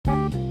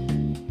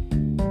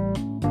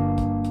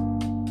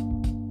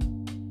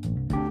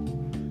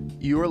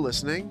You are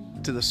listening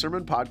to the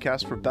Sermon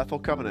Podcast for Bethel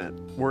Covenant.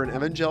 We're an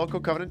evangelical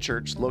covenant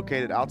church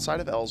located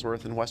outside of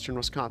Ellsworth in western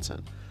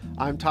Wisconsin.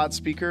 I'm Todd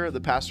Speaker, the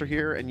pastor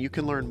here, and you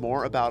can learn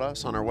more about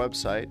us on our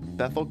website,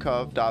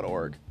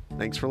 bethelcov.org.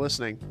 Thanks for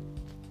listening.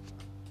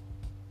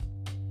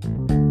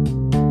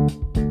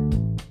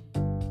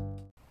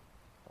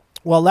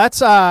 Well, let's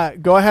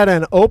go ahead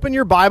and open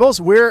your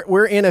Bibles.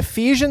 We're in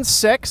Ephesians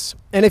 6,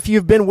 and if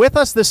you've been with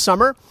us this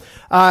summer,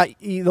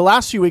 the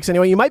last few weeks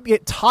anyway, you might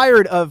get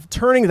tired of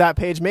turning to that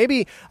page.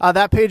 Maybe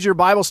that page of your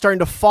Bible is starting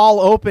to fall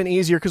open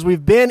easier because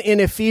we've been in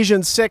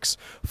Ephesians 6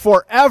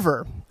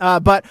 forever.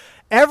 But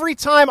every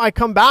time I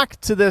come back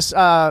to this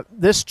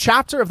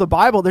chapter of the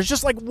Bible, there's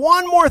just like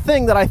one more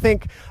thing that I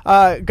think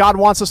God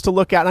wants us to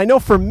look at. And I know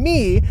for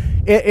me,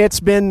 it's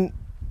been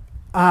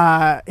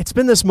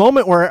this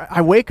moment where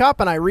I wake up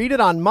and I read it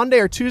on Monday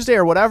or Tuesday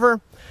or whatever,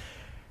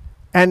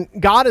 and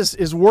God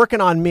is working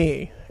on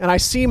me, and I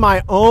see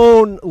my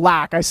own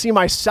lack. I see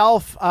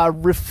myself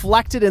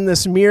reflected in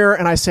this mirror,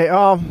 and I say,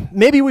 oh,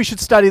 maybe we should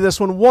study this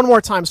one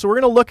more time. So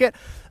we're going to look at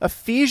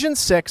Ephesians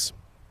 6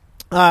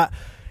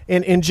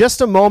 in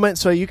just a moment,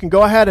 so you can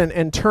go ahead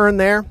and turn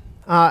there.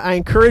 I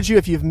encourage you,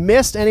 if you've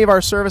missed any of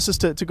our services,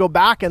 to go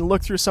back and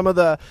look through some of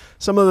the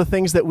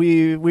things that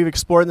we've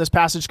explored in this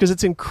passage, because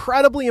it's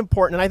incredibly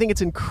important, and I think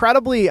it's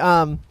incredibly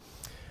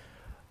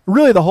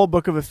really the whole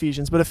book of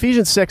Ephesians. But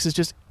Ephesians 6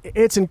 is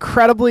it's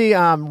incredibly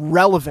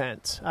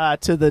relevant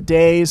to the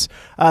days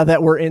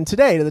that we're in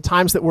today, to the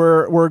times that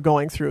we're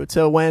going through,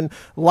 to when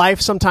life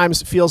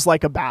sometimes feels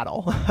like a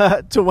battle,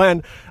 to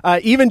when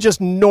even just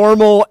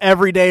normal,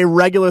 everyday,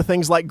 regular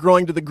things like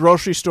going to the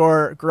grocery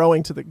store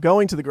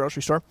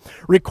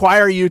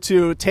require you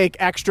to take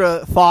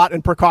extra thought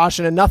and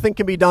precaution, and nothing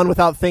can be done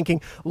without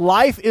thinking.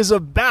 Life is a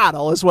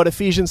battle, is what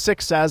Ephesians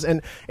 6 says,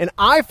 and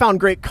I found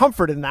great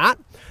comfort in that.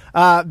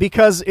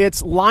 Because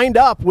it's lined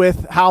up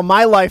with how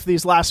my life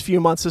these last few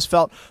months has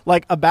felt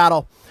like a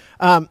battle.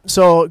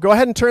 So go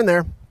ahead and turn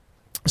there.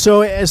 So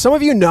as some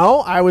of you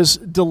know, I was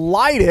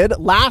delighted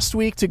last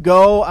week to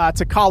go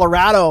to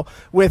Colorado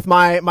with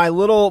my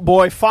little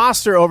boy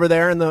Foster over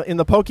there in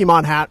the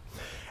Pokemon hat.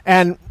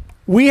 And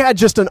we had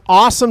just an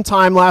awesome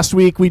time last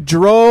week. We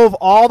drove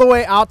all the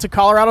way out to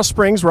Colorado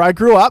Springs, where I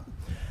grew up,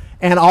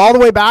 and all the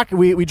way back.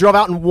 We drove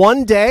out in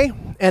one day.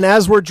 And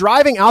as we're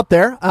driving out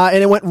there, and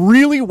it went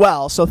really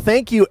well, so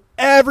thank you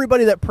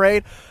everybody that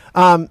prayed.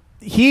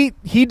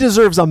 He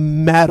deserves a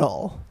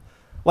medal.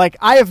 Like,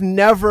 I have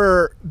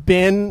never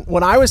been,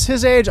 when I was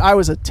his age, I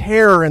was a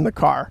terror in the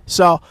car.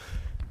 So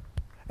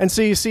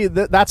you see,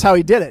 that's how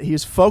he did it. He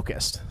was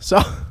focused. So,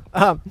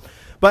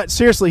 but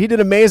seriously, he did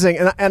amazing.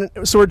 And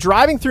so we're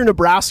driving through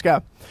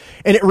Nebraska,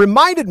 and it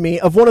reminded me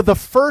of one of the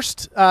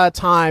first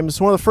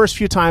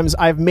few times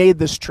I've made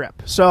this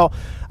trip. So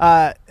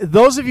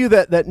those of you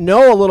that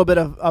know a little bit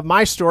of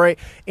my story,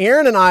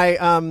 Aaron and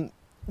I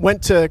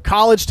went to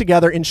college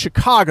together in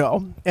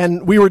Chicago,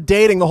 and we were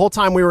dating the whole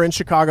time we were in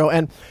Chicago.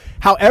 And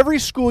how every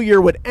school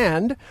year would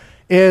end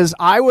is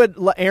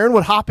Aaron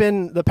would hop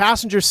in the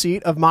passenger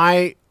seat of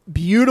my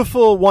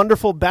beautiful,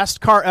 wonderful,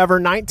 best car ever,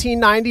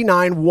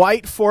 1999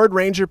 white Ford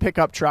Ranger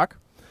pickup truck.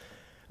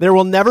 There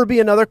will never be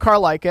another car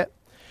like it.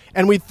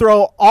 And we'd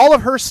throw all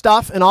of her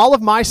stuff and all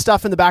of my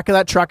stuff in the back of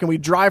that truck, and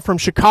we'd drive from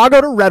Chicago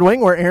to Red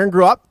Wing, where Aaron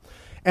grew up.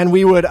 And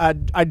we would,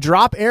 I'd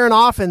drop Aaron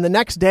off, and the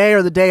next day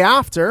or the day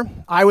after,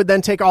 I would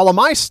then take all of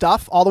my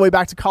stuff all the way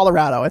back to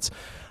Colorado.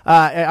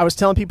 I was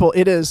telling people,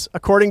 it is,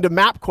 according to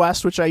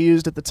MapQuest, which I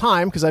used at the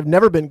time, because I've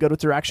never been good with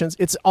directions,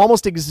 it's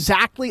almost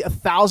exactly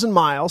 1,000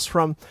 miles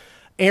from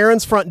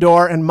Aaron's front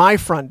door and my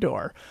front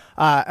door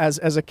as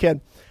a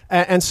kid.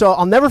 And so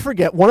I'll never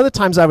forget, one of the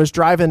times I was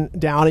driving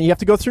down, and you have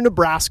to go through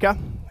Nebraska,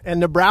 and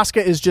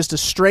Nebraska is just a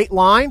straight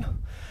line.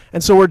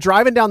 And so we're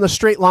driving down the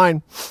straight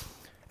line,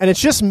 and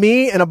it's just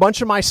me and a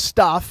bunch of my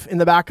stuff in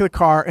the back of the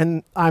car,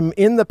 and I'm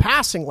in the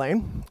passing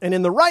lane, and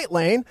in the right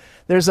lane,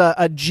 there's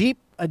a Jeep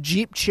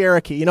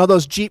Cherokee. You know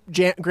those Jeep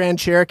Grand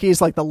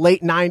Cherokees, like the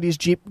late 90s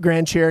Jeep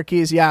Grand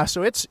Cherokees? Yeah,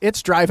 so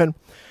it's driving.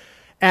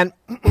 And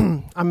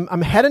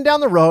I'm heading down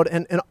the road,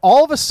 and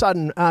all of a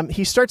sudden,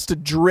 he starts to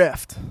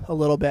drift a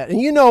little bit.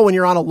 And you know when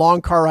you're on a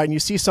long car ride and you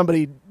see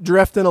somebody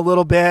drifting a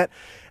little bit,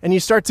 and you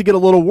start to get a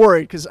little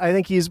worried, because I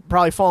think he's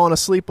probably fallen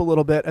asleep a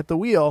little bit at the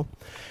wheel.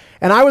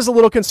 And I was a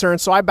little concerned,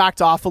 so I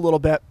backed off a little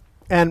bit.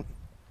 And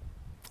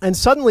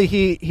suddenly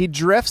he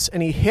drifts,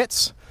 and he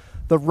hits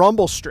the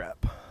rumble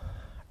strip.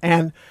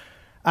 And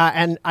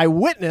I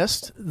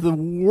witnessed the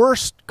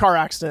worst car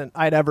accident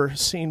I'd ever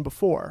seen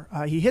before.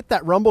 He hit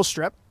that rumble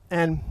strip.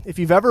 And if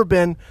you've ever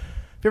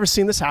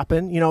seen this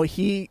happen, you know,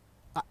 he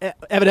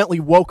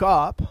evidently woke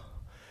up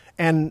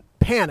and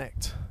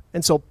panicked,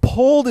 and so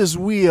pulled his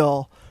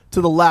wheel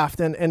to the left,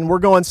 and we're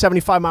going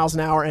 75 miles an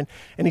hour, and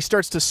he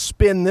starts to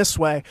spin this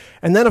way.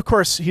 And then, of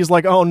course, he's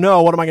like, oh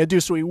no, what am I going to do?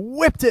 So he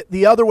whipped it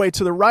the other way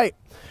to the right.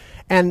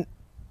 And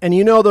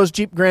you know those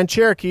Jeep Grand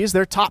Cherokees,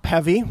 they're top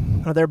heavy,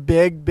 or they're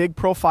big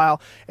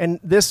profile, and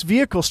this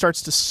vehicle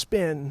starts to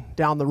spin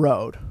down the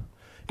road.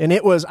 And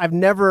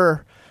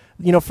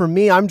for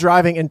me, I'm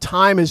driving and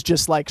time is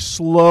just like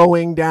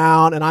slowing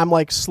down, and I'm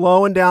like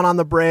slowing down on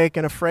the brake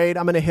and afraid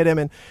I'm going to hit him,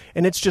 and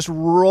it's just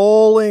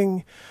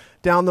rolling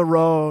down the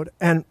road.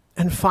 And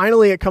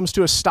finally it comes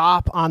to a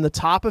stop on the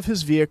top of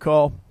his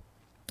vehicle,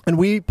 and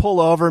we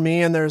pull over,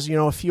 me and there's,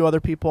 a few other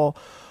people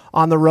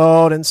on the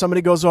road, and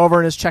somebody goes over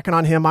and is checking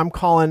on him. I'm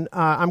calling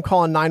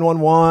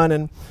 911,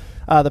 and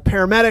the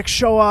paramedics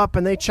show up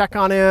and they check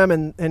on him,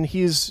 and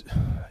he's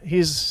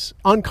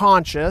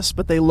unconscious,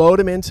 but they load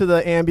him into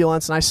the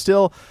ambulance, and I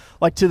still,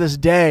 like to this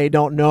day,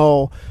 don't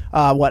know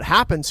what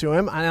happened to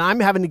him, and I'm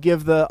having to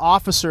give the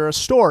officer a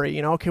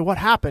story, okay, what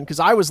happened? Because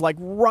I was like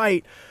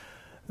right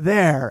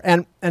there,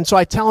 and so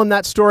I tell him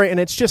that story, and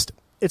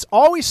it's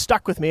always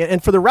stuck with me.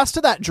 And for the rest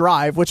of that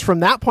drive, which from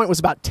that point was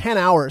about 10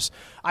 hours,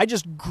 I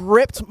just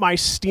gripped my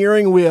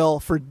steering wheel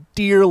for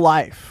dear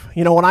life.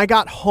 When I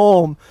got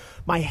home,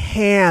 my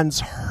hands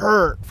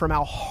hurt from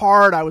how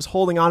hard I was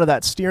holding onto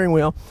that steering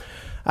wheel.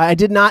 I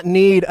did not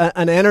need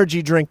an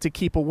energy drink to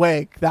keep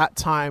awake that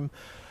time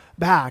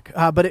back.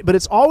 But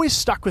it's always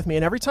stuck with me.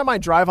 And every time I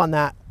drive on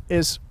that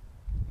is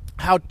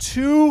how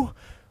two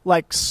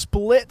like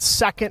split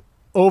second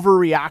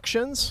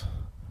overreactions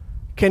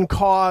can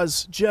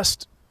cause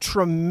just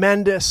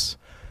tremendous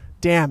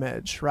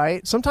damage,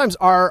 right? Sometimes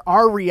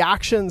our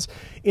reactions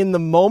in the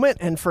moment,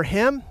 and for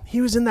him,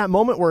 he was in that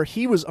moment where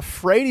he was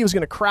afraid he was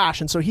going to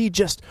crash, and so he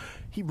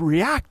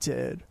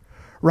reacted,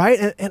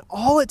 right? And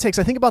all it takes,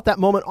 I think about that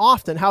moment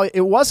often, how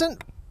it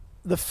wasn't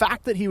the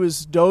fact that he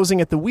was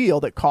dozing at the wheel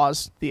that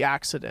caused the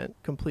accident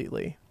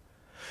completely.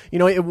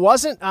 It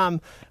wasn't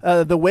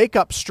the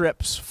wake-up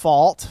strip's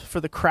fault for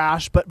the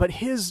crash, but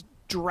his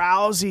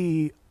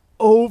drowsy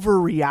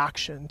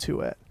overreaction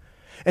to it.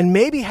 And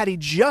maybe had he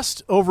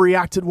just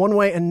overreacted one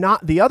way and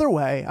not the other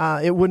way,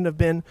 it wouldn't have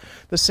been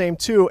the same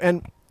too.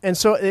 And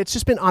so it's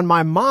just been on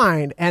my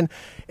mind, and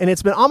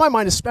it's been on my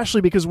mind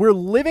especially because we're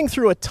living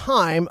through a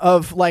time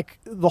of like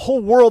the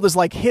whole world is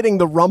like hitting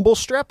the rumble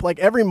strip. Like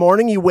every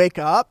morning you wake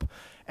up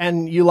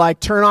and you like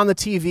turn on the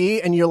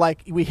TV and you're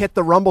like, we hit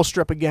the rumble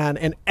strip again,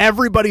 and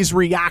everybody's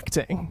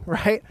reacting,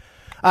 right?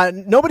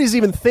 Nobody's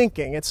even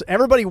thinking. It's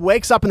everybody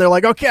wakes up and they're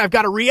like, okay, I've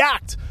got to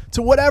react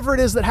to whatever it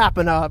is that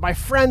happened. My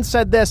friend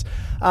said this.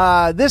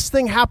 This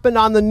thing happened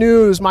on the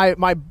news.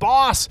 My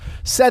boss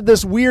said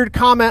this weird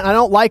comment. I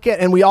don't like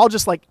it, and we all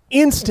just like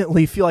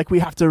instantly feel like we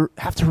have to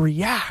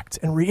react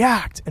and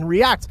react and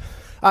react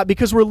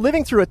because we're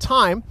living through a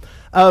time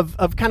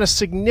of kind of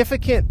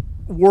significant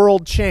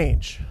world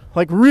change.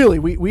 Like really,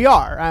 we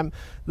are.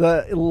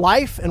 The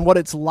life and what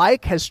it's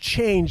like has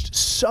changed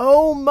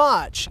so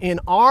much in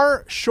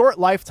our short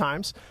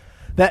lifetimes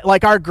that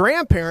like our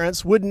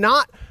grandparents wouldn't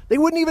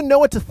even know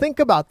what to think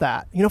about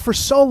that. For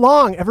so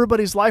long,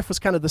 everybody's life was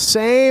kind of the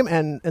same,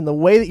 and the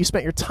way that you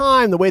spent your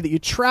time, the way that you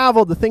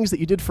traveled, the things that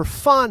you did for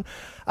fun,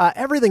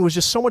 everything was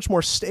just so much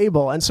more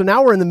stable. And so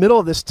now we're in the middle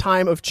of this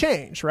time of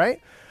change, right?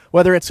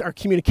 Whether it's our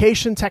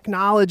communication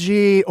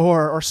technology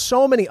or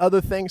so many other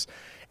things.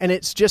 And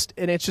it's just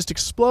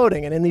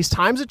exploding. And in these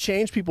times of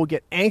change, people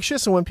get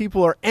anxious. And when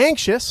people are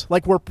anxious,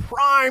 like we're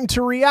primed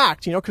to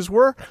react, because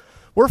we're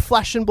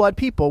flesh and blood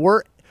people.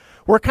 We're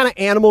kind of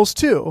animals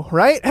too,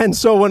 right? And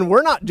so when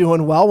we're not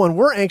doing well, when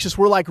we're anxious,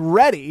 we're like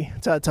ready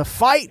to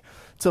fight,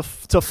 to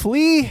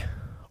flee,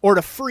 or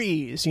to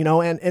freeze,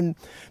 and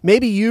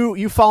maybe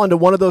you fall into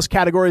one of those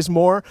categories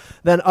more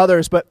than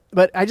others. But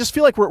I just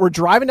feel like we're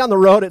driving down the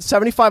road at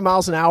 75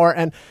 miles an hour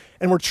and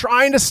we're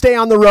trying to stay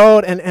on the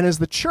road. And as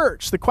the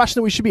church, the question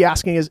that we should be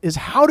asking is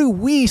how do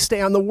we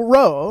stay on the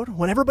road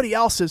when everybody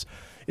else is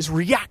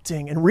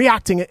reacting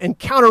and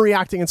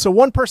counter-reacting? And so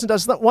one person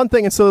does one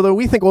thing, and so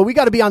we think, well, we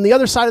got to be on the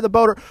other side of the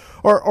boat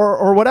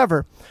or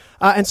whatever.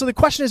 And so the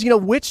question is,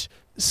 which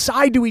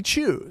side do we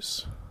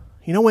choose?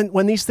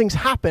 When these things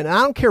happen, and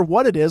I don't care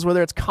what it is,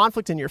 whether it's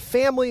conflict in your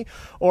family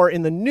or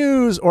in the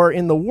news or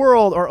in the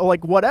world or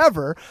like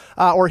whatever,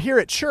 or here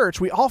at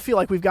church, we all feel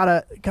like we've got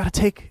to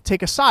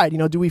take a side.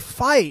 Do we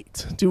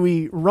fight? Do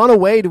we run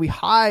away? Do we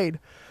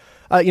hide?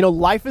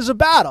 Life is a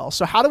battle.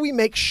 So how do we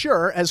make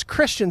sure as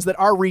Christians that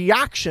our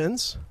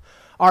reactions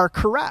are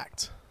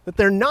correct? That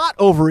they're not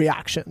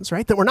overreactions,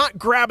 right? That we're not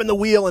grabbing the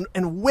wheel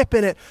and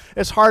whipping it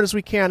as hard as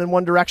we can in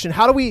one direction.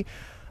 How do we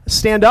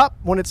stand up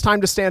when it's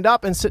time to stand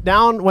up and sit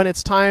down when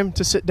it's time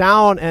to sit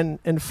down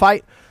and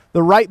fight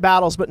the right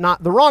battles but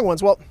not the wrong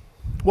ones? Well,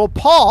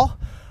 Paul,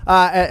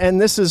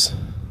 and this is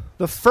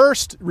the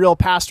first real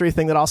pastory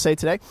thing that I'll say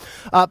today.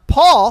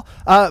 Paul,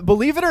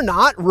 believe it or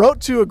not,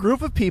 wrote to a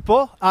group of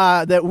people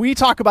that we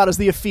talk about as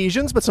the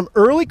Ephesians, but some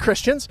early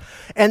Christians,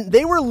 and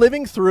they were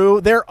living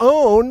through their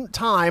own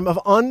time of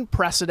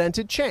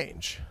unprecedented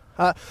change.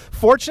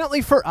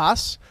 Fortunately for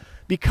us,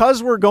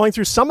 because we're going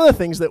through some of the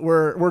things that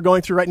we're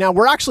going through right now,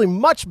 we're actually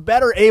much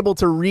better able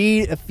to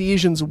read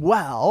Ephesians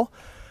well,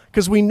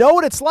 because we know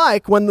what it's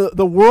like when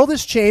the world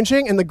is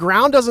changing and the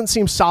ground doesn't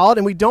seem solid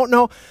and we don't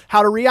know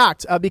how to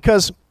react.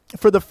 Because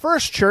for the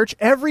first church,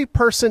 every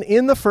person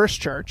in the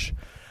first church,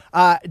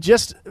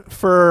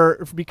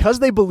 because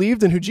they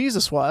believed in who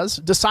Jesus was,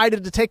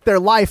 decided to take their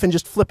life and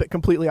just flip it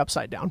completely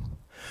upside down.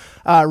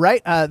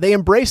 right? They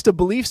embraced a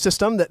belief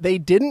system that they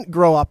didn't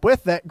grow up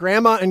with, that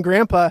grandma and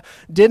grandpa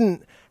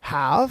didn't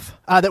have,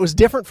 that was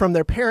different from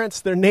their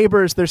parents, their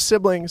neighbors, their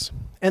siblings,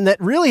 and that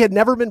really had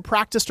never been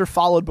practiced or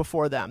followed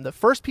before them. The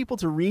first people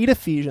to read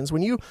Ephesians,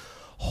 when you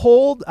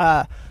hold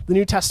the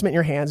New Testament in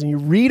your hands and you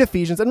read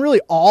Ephesians and really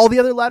all the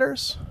other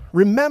letters,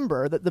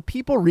 remember that the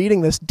people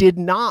reading this did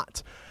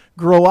not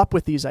grow up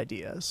with these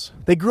ideas.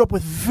 They grew up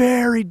with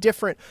very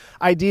different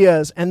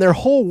ideas, and their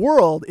whole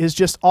world is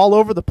just all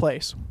over the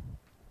place.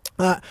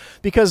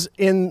 Because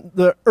in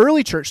the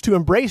early church, to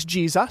embrace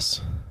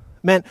Jesus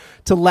meant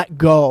to let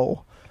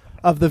go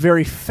of the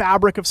very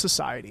fabric of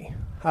society.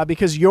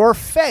 Because your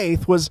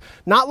faith was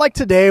not like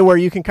today where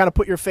you can kind of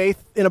put your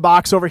faith in a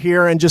box over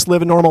here and just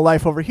live a normal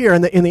life over here.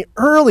 In the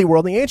early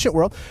world, in the ancient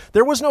world,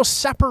 there was no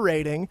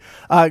separating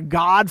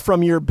God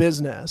from your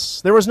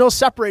business. There was no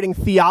separating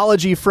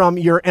theology from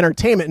your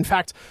entertainment. In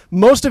fact,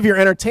 most of your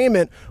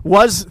entertainment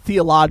was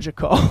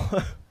theological.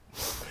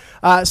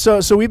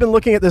 So we've been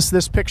looking at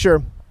this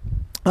picture,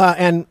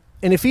 and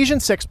in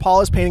Ephesians 6,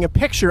 Paul is painting a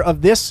picture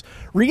of this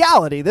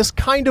reality, this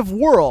kind of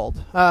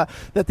world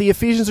that the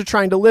Ephesians are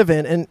trying to live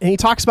in. And he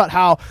talks about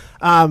how,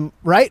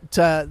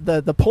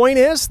 the point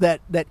is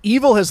that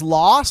evil has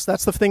lost.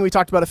 That's the thing we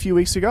talked about a few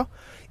weeks ago.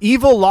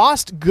 Evil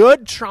lost,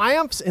 good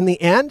triumphs in the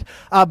end.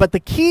 But the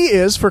key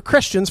is for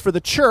Christians, for the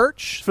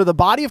church, for the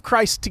body of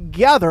Christ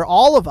together,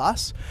 all of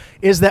us,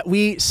 is that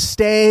we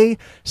stay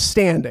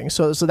standing.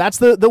 So that's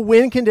the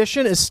win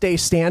condition, is stay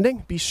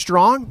standing, be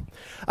strong.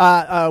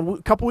 A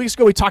couple weeks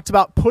ago, we talked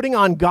about putting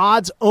on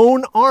God's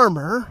own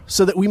armor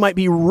so that we might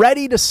be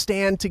ready to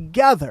stand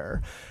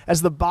together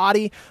as the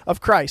body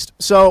of Christ.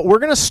 So we're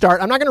going to start.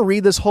 I'm not going to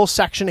read this whole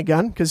section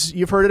again because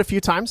you've heard it a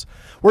few times.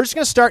 We're just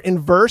going to start in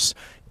verse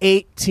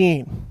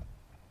 18.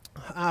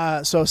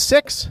 So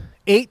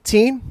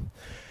 6:18.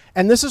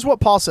 And this is what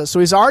Paul says. So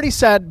he's already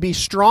said, be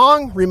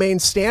strong, remain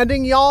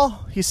standing,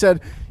 y'all. He said,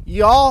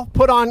 y'all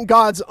put on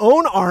God's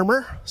own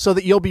armor so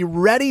that you'll be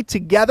ready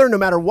together no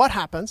matter what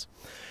happens.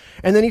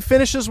 And then he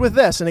finishes with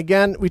this. And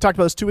again, we talked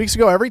about this 2 weeks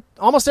ago.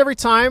 Almost every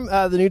time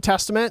the New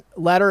Testament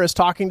letter is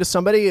talking to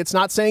somebody, it's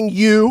not saying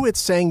you,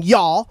 it's saying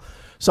y'all.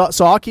 So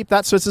I'll keep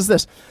that. So it says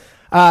this.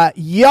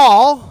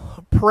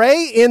 Y'all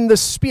pray in the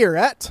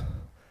Spirit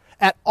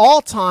at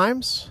all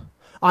times,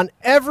 on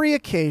every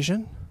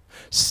occasion.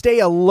 Stay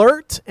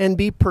alert and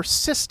be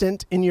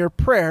persistent in your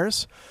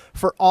prayers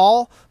for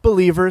all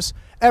believers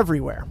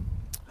everywhere.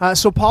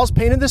 So Paul's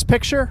painted this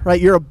picture, right?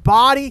 You're a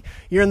body,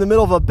 you're in the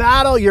middle of a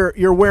battle,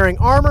 you're wearing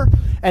armor,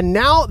 and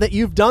now that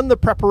you've done the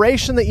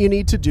preparation that you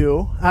need to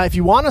do, if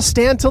you want to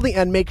stand till the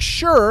end, make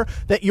sure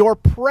that you're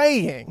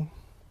praying.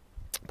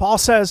 Paul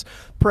says,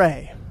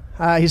 pray.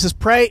 He says,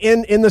 pray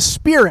in the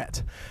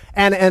Spirit.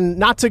 And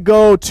not to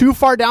go too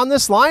far down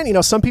this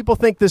line, some people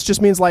think this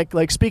just means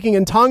like speaking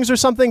in tongues or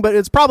something, but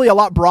it's probably a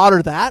lot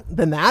broader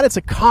than that. It's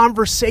a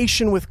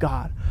conversation with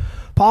God.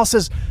 Paul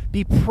says,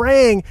 be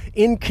praying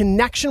in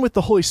connection with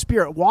the Holy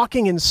Spirit,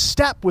 walking in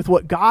step with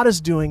what God is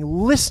doing,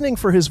 listening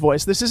for his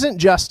voice. This isn't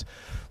just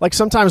like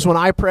sometimes when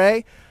I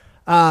pray,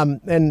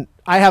 and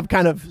I have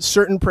kind of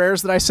certain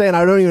prayers that I say, and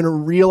I don't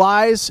even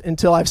realize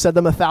until I've said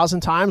them 1,000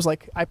 times.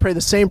 Like I pray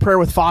the same prayer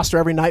with Foster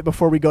every night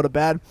before we go to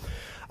bed.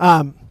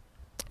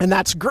 And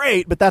that's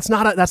great, but that's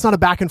not a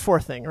back and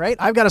forth thing, right?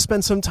 I've got to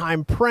spend some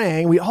time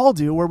praying. We all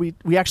do, where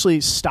we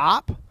actually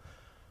stop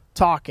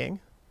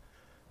talking.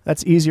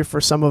 That's easier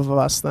for some of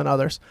us than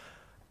others,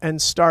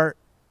 and start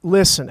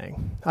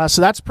listening.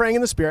 So that's praying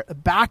in the Spirit, a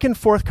back and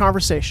forth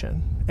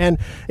conversation. And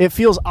it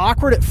feels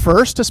awkward at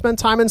first to spend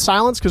time in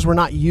silence because we're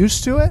not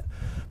used to it,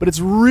 but it's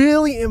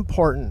really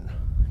important.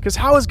 Because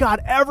how is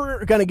God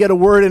ever going to get a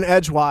word in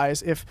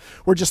edgewise if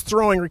we're just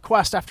throwing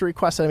request after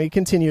request at him? He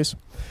continues.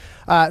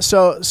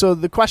 So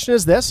the question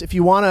is this: if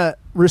you want to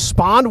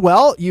respond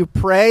well, you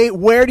pray.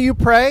 Where do you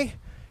pray?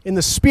 In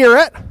the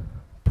Spirit.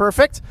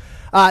 Perfect.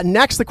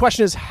 Next, the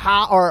question is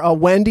how or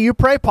when do you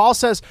pray? Paul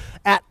says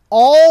at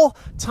all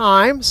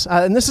times,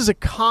 and this is a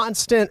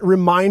constant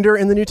reminder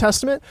in the New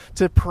Testament,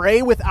 to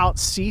pray without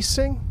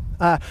ceasing,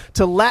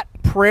 to let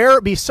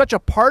prayer be such a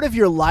part of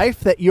your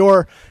life that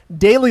your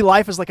daily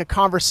life is like a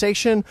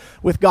conversation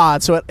with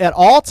God. So at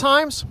all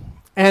times,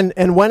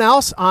 and when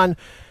else?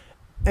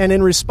 And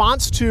in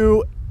response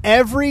to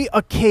every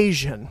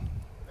occasion.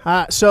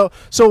 So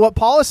what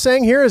Paul is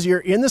saying here is you're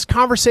in this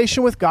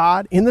conversation with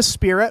God in the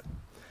Spirit.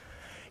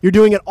 You're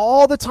doing it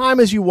all the time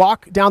as you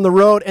walk down the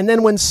road. And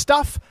then when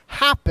stuff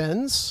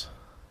happens,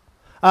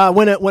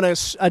 when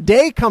a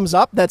day comes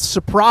up that's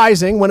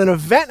surprising, when an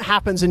event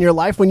happens in your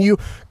life, when you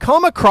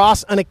come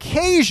across an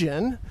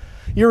occasion,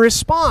 your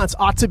response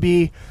ought to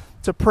be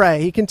to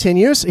pray. He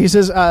continues. He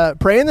says,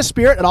 pray in the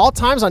Spirit at all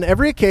times on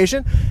every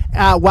occasion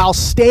while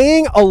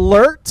staying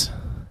alert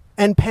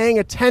and paying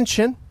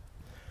attention.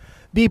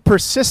 Be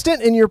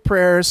persistent in your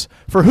prayers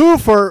for who?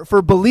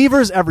 For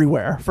believers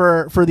everywhere,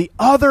 for the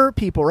other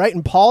people, right?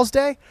 In Paul's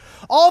day,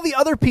 all the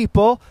other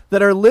people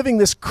that are living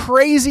this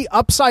crazy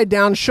upside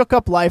down, shook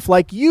up life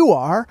like you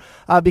are,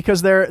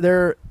 because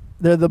they're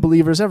the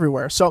believers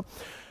everywhere. So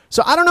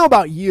I don't know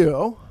about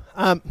you.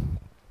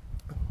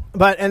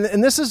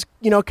 and this is,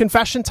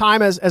 confession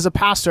time as a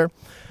pastor.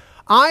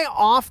 I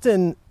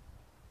often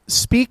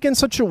speak in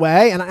such a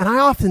way, and I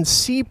often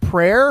see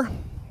prayer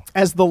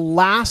as the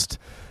last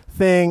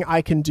thing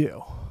I can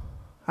do.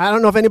 I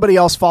don't know if anybody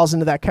else falls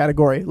into that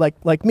category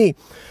like me.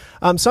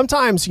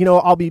 Sometimes,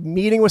 I'll be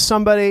meeting with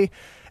somebody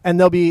and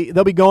they'll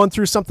be going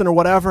through something or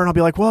whatever, and I'll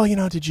be like, well,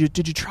 did you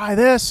try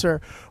this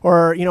or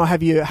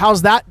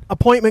how's that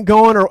appointment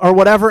going or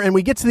whatever? And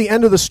we get to the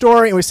end of the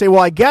story and we say,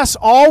 well, I guess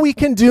all we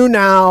can do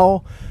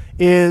now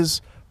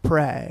is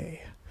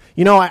pray.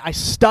 I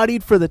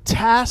studied for the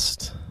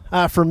test.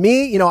 For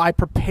me, I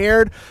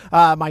prepared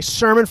my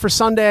sermon for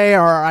Sunday,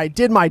 or I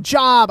did my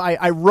job.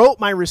 I wrote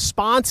my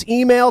response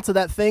email to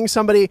that thing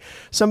somebody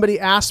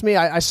asked me.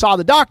 I saw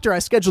the doctor. I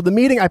scheduled the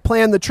meeting. I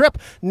planned the trip.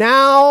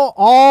 Now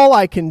all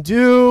I can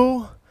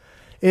do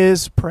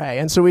is pray.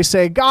 And so we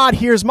say, God,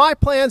 here's my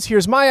plans.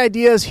 Here's my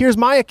ideas. Here's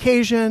my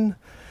occasion.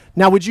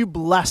 Now would you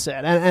bless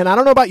it? And I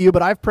don't know about you,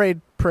 but I've prayed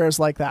prayers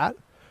like that,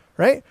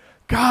 right?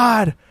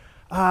 God,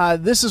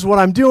 this is what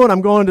I'm doing.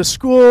 I'm going to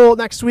school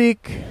next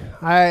week.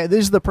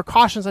 These are the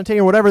precautions I'm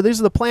taking, or whatever. These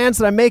are the plans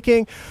that I'm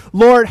making.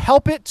 Lord,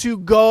 help it to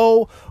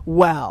go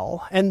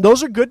well. And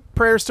those are good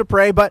prayers to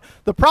pray, but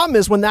the problem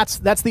is when that's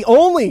the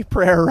only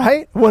prayer,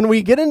 right? When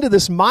we get into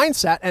this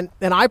mindset, and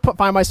I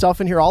find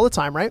myself in here all the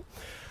time, right?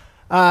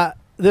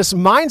 This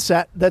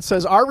mindset that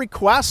says our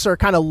requests are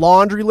kind of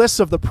laundry lists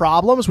of the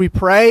problems. We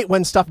pray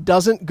when stuff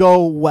doesn't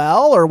go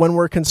well or when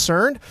we're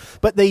concerned,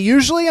 but they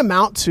usually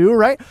amount to,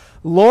 right?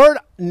 Lord,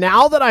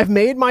 now that I've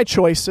made my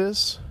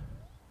choices,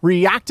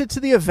 reacted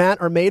to the event,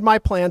 or made my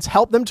plans,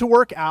 help them to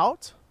work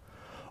out.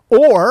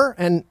 Or,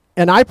 and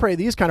I pray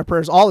these kind of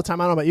prayers all the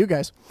time. I don't know about you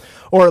guys.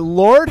 Or,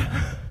 Lord,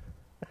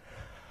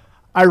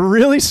 I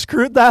really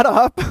screwed that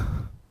up.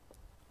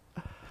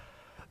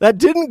 That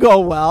didn't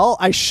go well.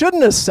 I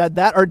shouldn't have said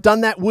that or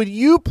done that. Would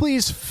you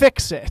please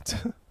fix it?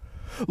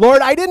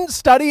 Lord, I didn't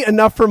study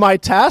enough for my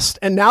test,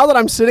 and now that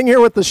I'm sitting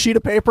here with the sheet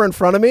of paper in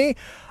front of me,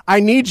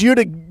 I need you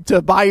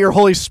to by your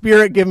Holy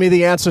Spirit, give me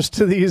the answers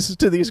to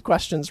these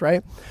questions,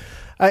 right?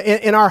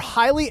 In our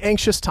highly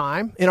anxious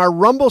time, in our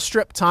rumble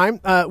strip time,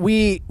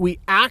 we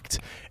act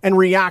and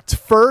react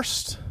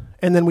first,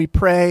 and then we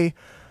pray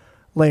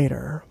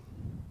later.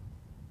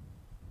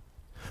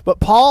 But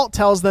Paul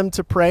tells them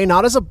to pray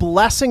not as a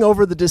blessing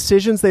over the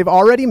decisions they've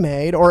already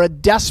made or a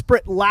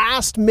desperate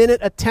last-minute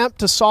attempt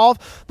to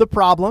solve the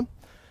problem,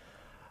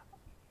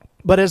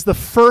 but as the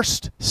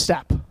first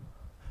step.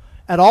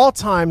 At all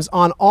times,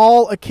 on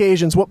all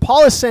occasions. What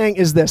Paul is saying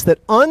is this, that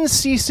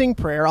unceasing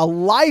prayer, a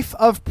life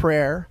of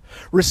prayer,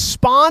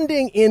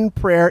 responding in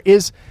prayer,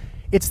 it's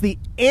the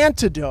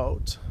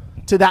antidote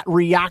to that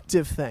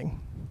reactive thing.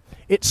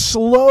 It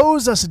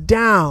slows us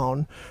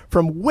down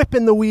from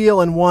whipping the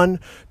wheel in one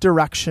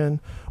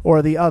direction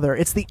or the other.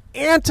 It's the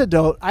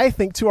antidote, I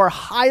think, to our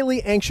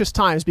highly anxious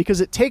times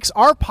because it takes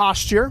our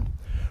posture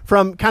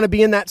from kind of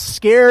being that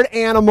scared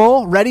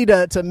animal, ready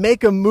to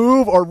make a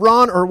move or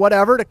run or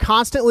whatever, to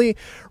constantly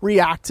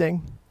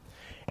reacting.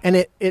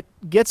 And it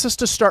gets us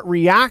to start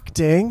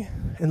reacting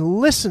and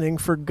listening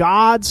for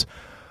God's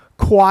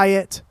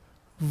quiet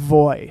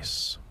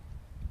voice.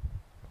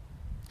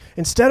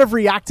 Instead of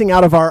reacting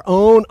out of our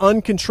own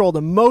uncontrolled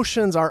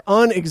emotions, our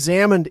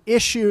unexamined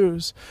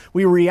issues,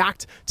 we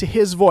react to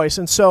his voice.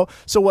 And so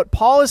what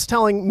Paul is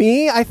telling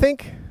me, I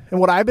think, and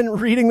what I've been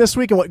reading this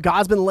week and what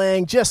God's been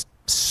laying just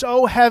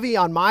so heavy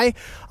on my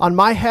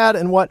head,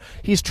 and what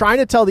he's trying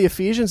to tell the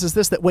Ephesians is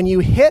this, that when you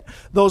hit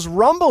those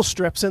rumble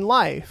strips in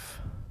life,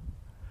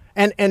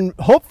 and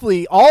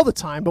hopefully all the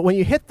time, but when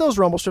you hit those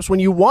rumble strips,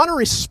 when you want to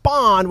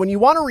respond, when you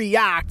want to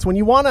react, when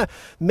you want to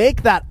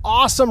make that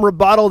awesome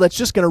rebuttal that's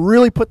just going to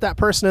really put that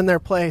person in their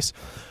place,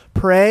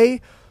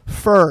 pray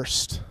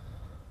first.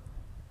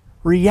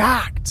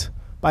 React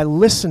by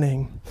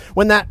listening.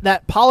 When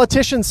that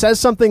politician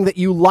says something that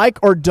you like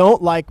or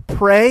don't like,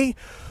 pray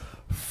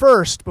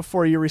first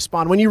before you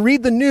respond. When you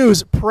read the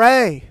news,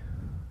 pray.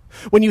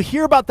 When you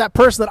hear about that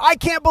person that I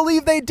can't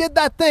believe they did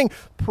that thing,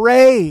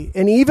 pray.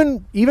 And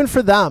even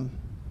for them.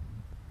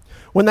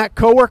 When that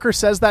coworker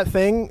says that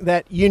thing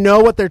that you know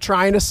what they're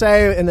trying to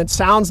say and it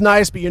sounds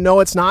nice, but you know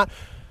it's not,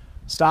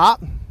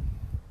 stop.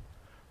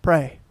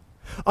 Pray.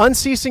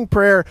 Unceasing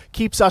prayer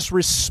keeps us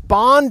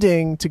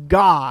responding to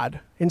God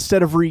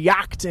instead of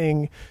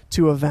reacting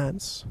to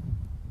events.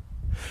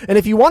 And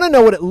if you want to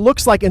know what it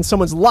looks like in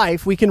someone's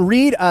life, we can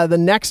read the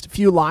next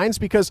few lines,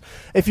 because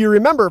if you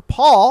remember,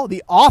 Paul,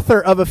 the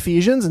author of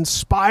Ephesians,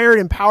 inspired,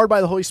 empowered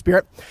by the Holy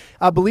Spirit,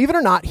 believe it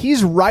or not,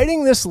 he's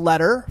writing this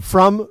letter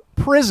from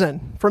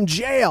prison, from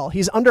jail.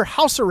 He's under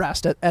house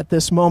arrest at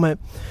this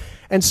moment.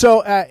 And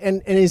so,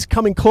 and he's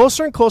coming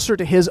closer and closer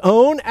to his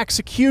own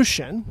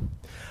execution.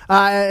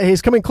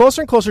 He's coming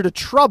closer and closer to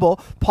trouble.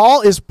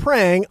 Paul is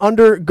praying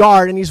under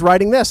guard, and he's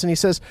writing this. And he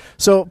says,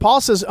 so Paul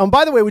says,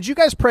 by the way, would you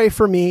guys pray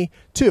for me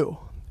too?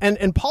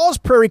 And Paul's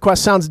prayer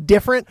request sounds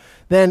different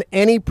than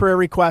any prayer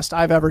request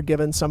I've ever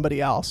given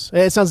somebody else.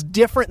 It sounds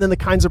different than the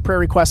kinds of prayer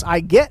requests I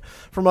get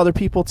from other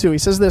people too. He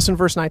says this in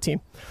verse 19.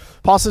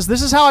 Paul says,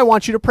 this is how I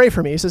want you to pray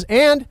for me. He says,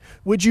 and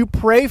would you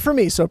pray for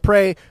me? So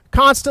pray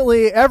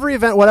constantly, every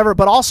event, whatever,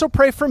 but also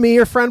pray for me,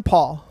 your friend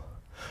Paul.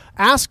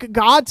 Ask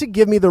God to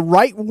give me the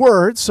right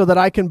words so that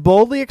I can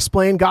boldly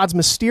explain God's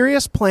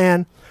mysterious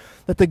plan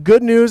that the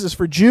good news is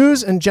for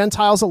Jews and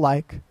Gentiles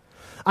alike.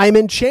 I am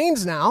in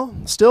chains now,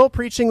 still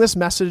preaching this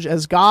message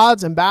as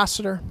God's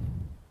ambassador.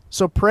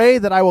 So pray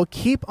that I will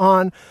keep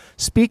on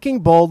speaking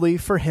boldly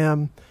for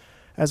him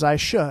as I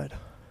should.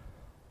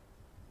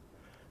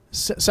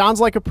 Sounds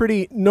like a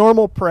pretty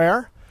normal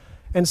prayer.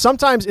 And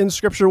sometimes in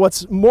Scripture,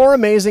 what's more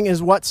amazing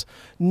is what's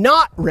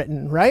not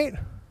written, right?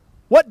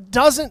 What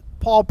doesn't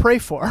Paul pray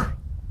for?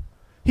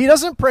 He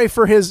doesn't pray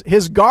for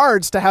his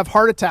guards to have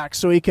heart attacks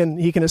so he can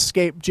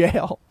escape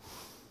jail.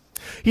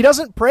 He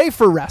doesn't pray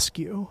for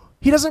rescue.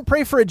 He doesn't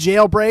pray for a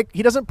jailbreak.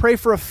 He doesn't pray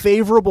for a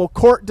favorable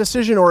court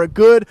decision or a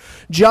good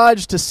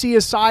judge to see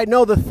his side.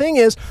 No, the thing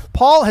is,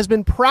 Paul has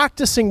been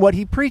practicing what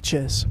he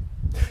preaches.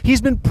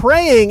 He's been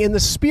praying in the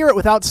Spirit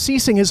without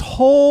ceasing his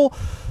whole,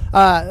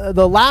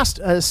 the last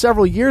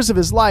several years of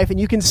his life. And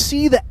you can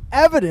see the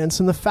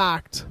evidence in the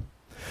fact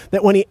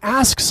that when he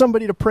asks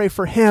somebody to pray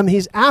for him,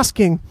 he's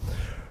asking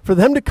for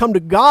them to come to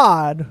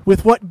God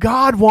with what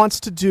God wants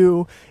to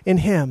do in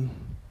him.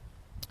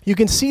 You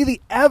can see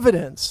the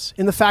evidence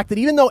in the fact that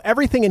even though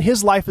everything in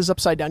his life is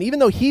upside down, even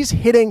though he's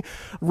hitting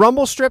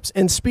rumble strips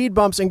and speed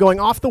bumps and going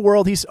off the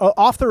road, he's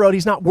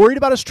not worried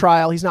about his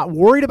trial. He's not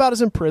worried about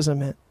his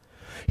imprisonment.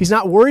 He's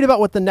not worried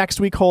about what the next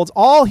week holds.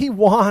 All he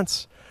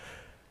wants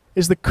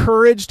is the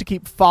courage to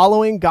keep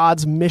following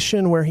God's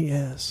mission where he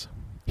is.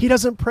 He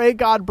doesn't pray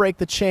God break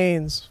the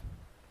chains,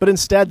 but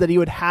instead that he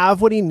would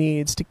have what he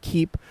needs to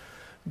keep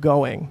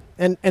going.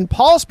 And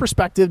Paul's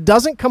perspective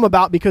doesn't come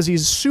about because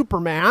he's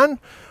Superman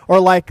or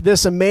like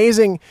this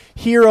amazing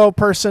hero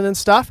person and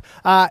stuff.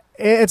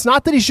 It's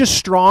not that he's just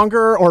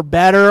stronger or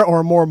better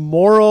or more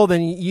moral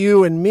than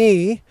you and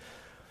me.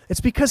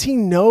 It's because he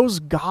knows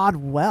God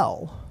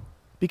well.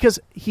 Because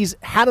he's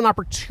had an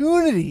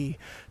opportunity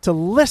to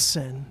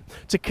listen,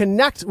 to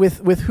connect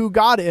with who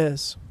God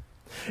is.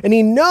 And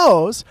he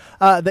knows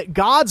that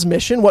God's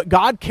mission, what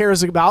God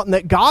cares about, and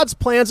that God's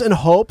plans and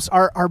hopes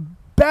are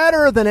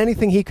better than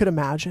anything he could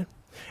imagine.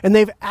 And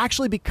they've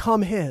actually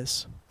become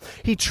his.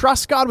 He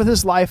trusts God with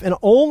his life and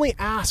only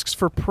asks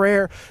for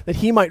prayer that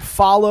he might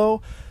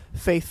follow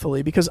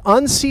faithfully. Because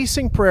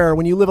unceasing prayer,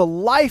 when you live a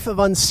life of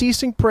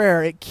unceasing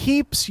prayer, it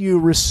keeps you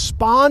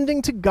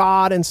responding to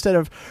God instead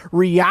of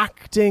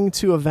reacting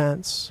to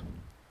events.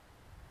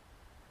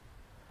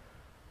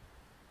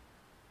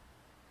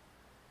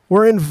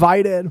 We're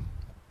invited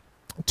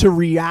to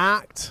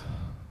react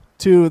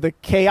to the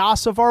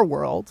chaos of our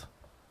world.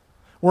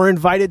 We're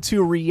invited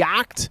to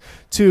react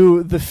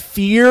to the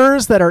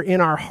fears that are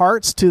in our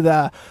hearts, to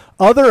the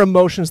other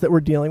emotions that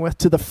we're dealing with,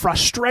 to the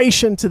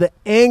frustration, to the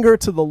anger,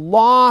 to the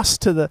loss,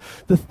 to the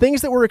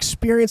things that we're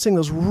experiencing,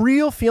 those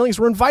real feelings.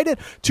 We're invited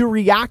to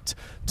react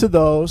to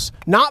those,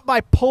 not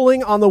by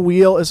pulling on the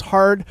wheel as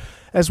hard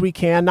as we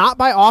can, not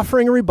by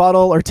offering a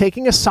rebuttal or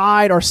taking a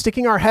side or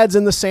sticking our heads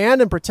in the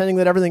sand and pretending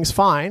that everything's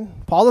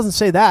fine. Paul doesn't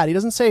say that. He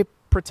doesn't say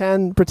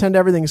pretend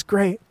everything's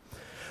great.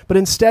 But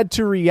instead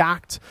to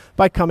react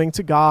by coming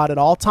to God at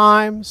all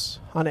times,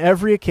 on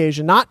every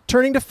occasion, not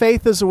turning to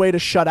faith as a way to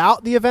shut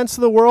out the events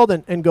of the world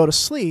and go to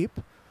sleep,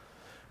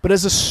 but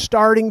as a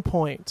starting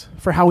point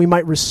for how we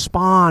might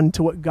respond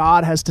to what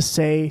God has to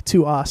say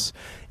to us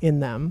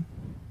in them.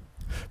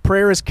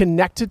 Prayer is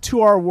connected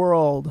to our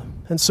world,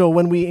 and so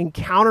when we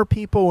encounter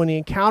people, when we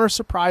encounter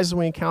surprises, when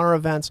we encounter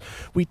events,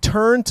 we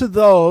turn to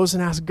those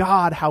and ask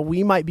God how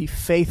we might be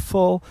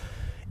faithful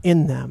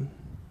in them.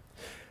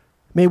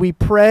 May we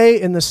pray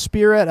in the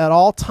Spirit at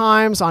all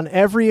times, on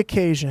every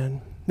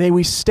occasion. May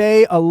we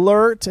stay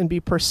alert and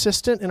be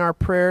persistent in our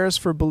prayers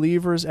for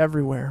believers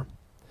everywhere.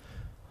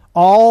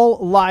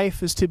 All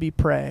life is to be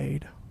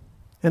prayed.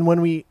 And when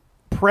we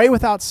pray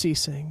without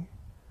ceasing,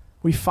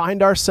 we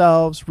find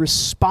ourselves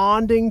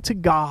responding to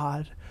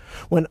God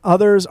when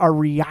others are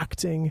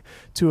reacting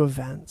to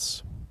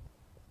events.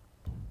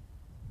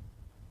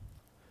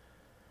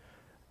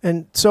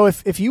 And so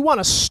if you want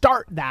to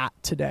start that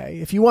today,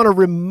 if you want a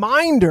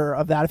reminder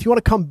of that, if you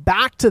want to come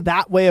back to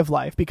that way of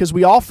life, because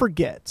we all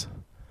forget,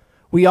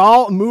 we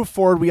all move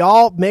forward, we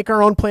all make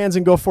our own plans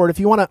and go forward. If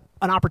you want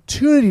an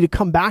opportunity to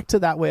come back to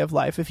that way of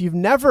life, if you've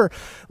never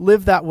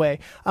lived that way,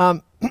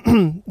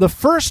 the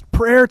first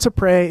prayer to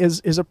pray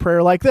is a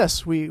prayer like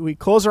this. We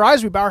close our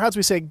eyes, we bow our heads,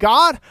 we say,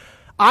 God,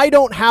 I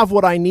don't have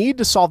what I need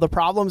to solve the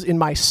problems in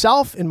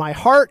myself, in my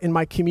heart, in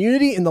my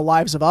community, in the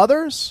lives of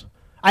others.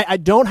 I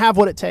don't have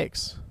what it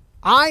takes.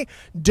 I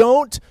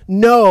don't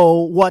know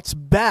what's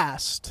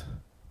best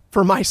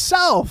for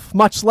myself,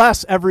 much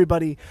less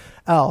everybody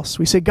else.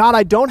 We say, God,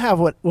 I don't have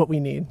what we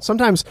need.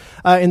 Sometimes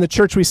in the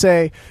church we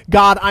say,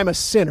 God, I'm a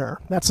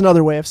sinner. That's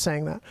another way of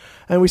saying that.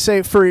 And we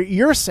say, for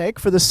your sake,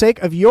 for the sake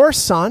of your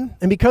Son,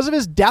 and because of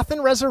his death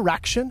and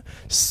resurrection,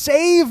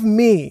 save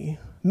me.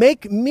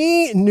 Make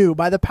me new.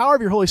 By the power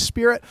of your Holy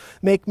Spirit,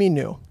 make me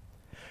new.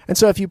 And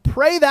so if you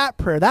pray that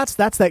prayer, that's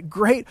that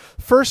great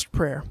first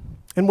prayer.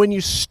 And when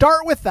you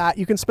start with that,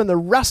 you can spend the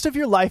rest of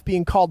your life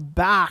being called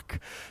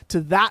back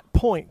to that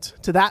point,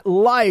 to that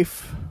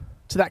life,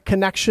 to that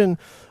connection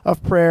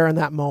of prayer in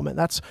that moment.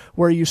 That's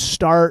where you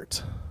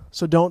start.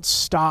 So don't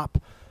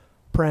stop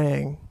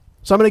praying.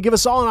 So I'm going to give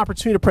us all an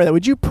opportunity to pray that.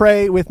 Would you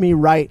pray with me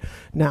right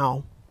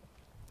now?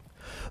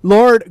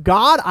 Lord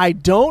God, I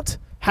don't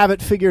have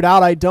it figured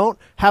out. I don't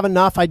have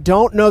enough. I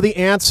don't know the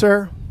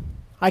answer.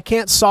 I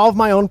can't solve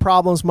my own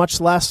problems, much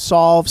less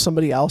solve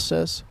somebody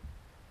else's.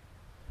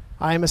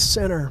 I am a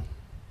sinner.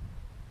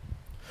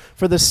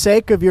 For the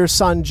sake of your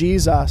Son,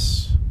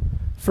 Jesus,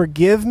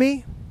 forgive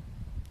me,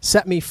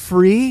 set me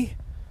free,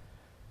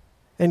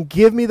 and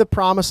give me the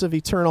promise of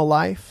eternal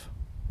life.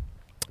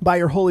 By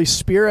your Holy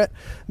Spirit,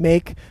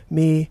 make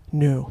me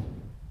new.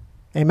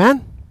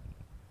 Amen?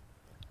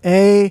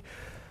 Amen.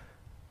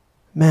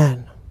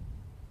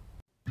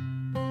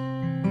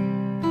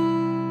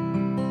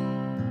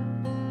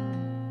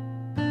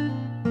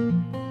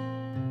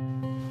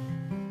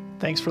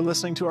 Thanks for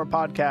listening to our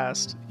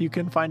podcast. You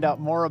can find out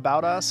more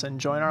about us and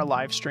join our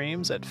live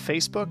streams at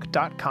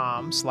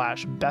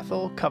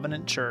facebook.com/Bethel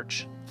Covenant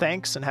Church.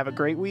 Thanks and have a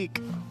great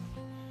week.